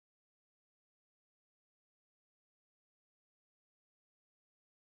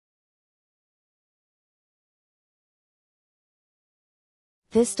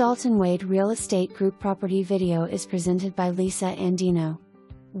This Dalton Wade Real Estate Group property video is presented by Lisa and Dino.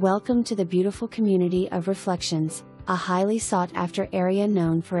 Welcome to the beautiful community of Reflections, a highly sought-after area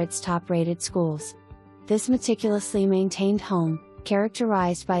known for its top-rated schools. This meticulously maintained home,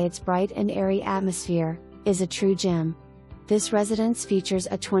 characterized by its bright and airy atmosphere, is a true gem. This residence features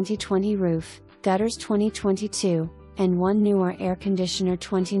a 2020 roof, gutters 2022, and one newer air conditioner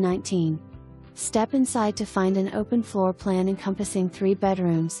 2019. Step inside to find an open floor plan encompassing 3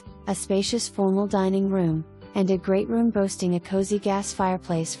 bedrooms, a spacious formal dining room, and a great room boasting a cozy gas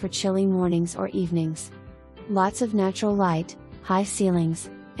fireplace for chilly mornings or evenings. Lots of natural light, high ceilings,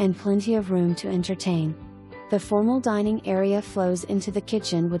 and plenty of room to entertain. The formal dining area flows into the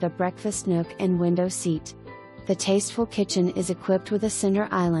kitchen with a breakfast nook and window seat. The tasteful kitchen is equipped with a center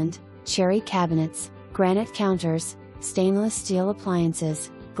island, cherry cabinets, granite counters, stainless steel appliances,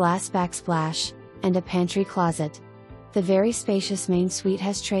 glass backsplash, and a pantry closet. The very spacious main suite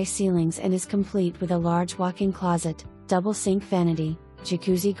has tray ceilings and is complete with a large walk-in closet, double sink vanity,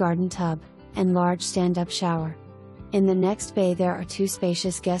 jacuzzi garden tub, and large stand-up shower. In the next bay there are 2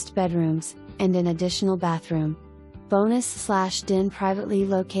 spacious guest bedrooms, and an additional bathroom. Bonus/den privately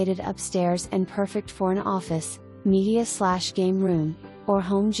located upstairs and perfect for an office, media/game room, or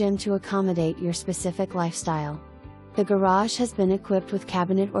home gym to accommodate your specific lifestyle. The garage has been equipped with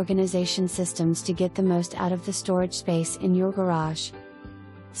cabinet organization systems to get the most out of the storage space in your garage.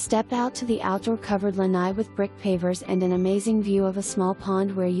 Step out to the outdoor covered lanai with brick pavers and an amazing view of a small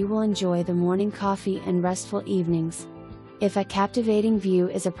pond where you will enjoy the morning coffee and restful evenings. If a captivating view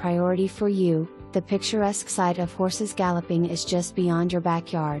is a priority for you, the picturesque sight of horses galloping is just beyond your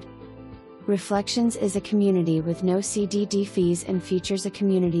backyard. Reflections is a community with no CDD fees and features a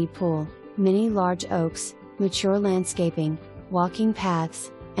community pool, many large oaks, mature landscaping, walking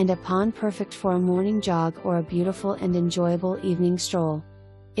paths, and a pond perfect for a morning jog or a beautiful and enjoyable evening stroll.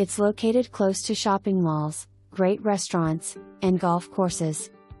 It's located close to shopping malls, great restaurants, and golf courses.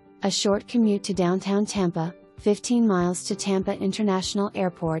 A short commute to downtown Tampa, 15 miles to Tampa International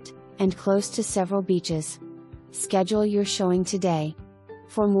Airport, and close to several beaches. Schedule your showing today.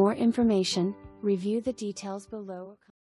 For more information, review the details below.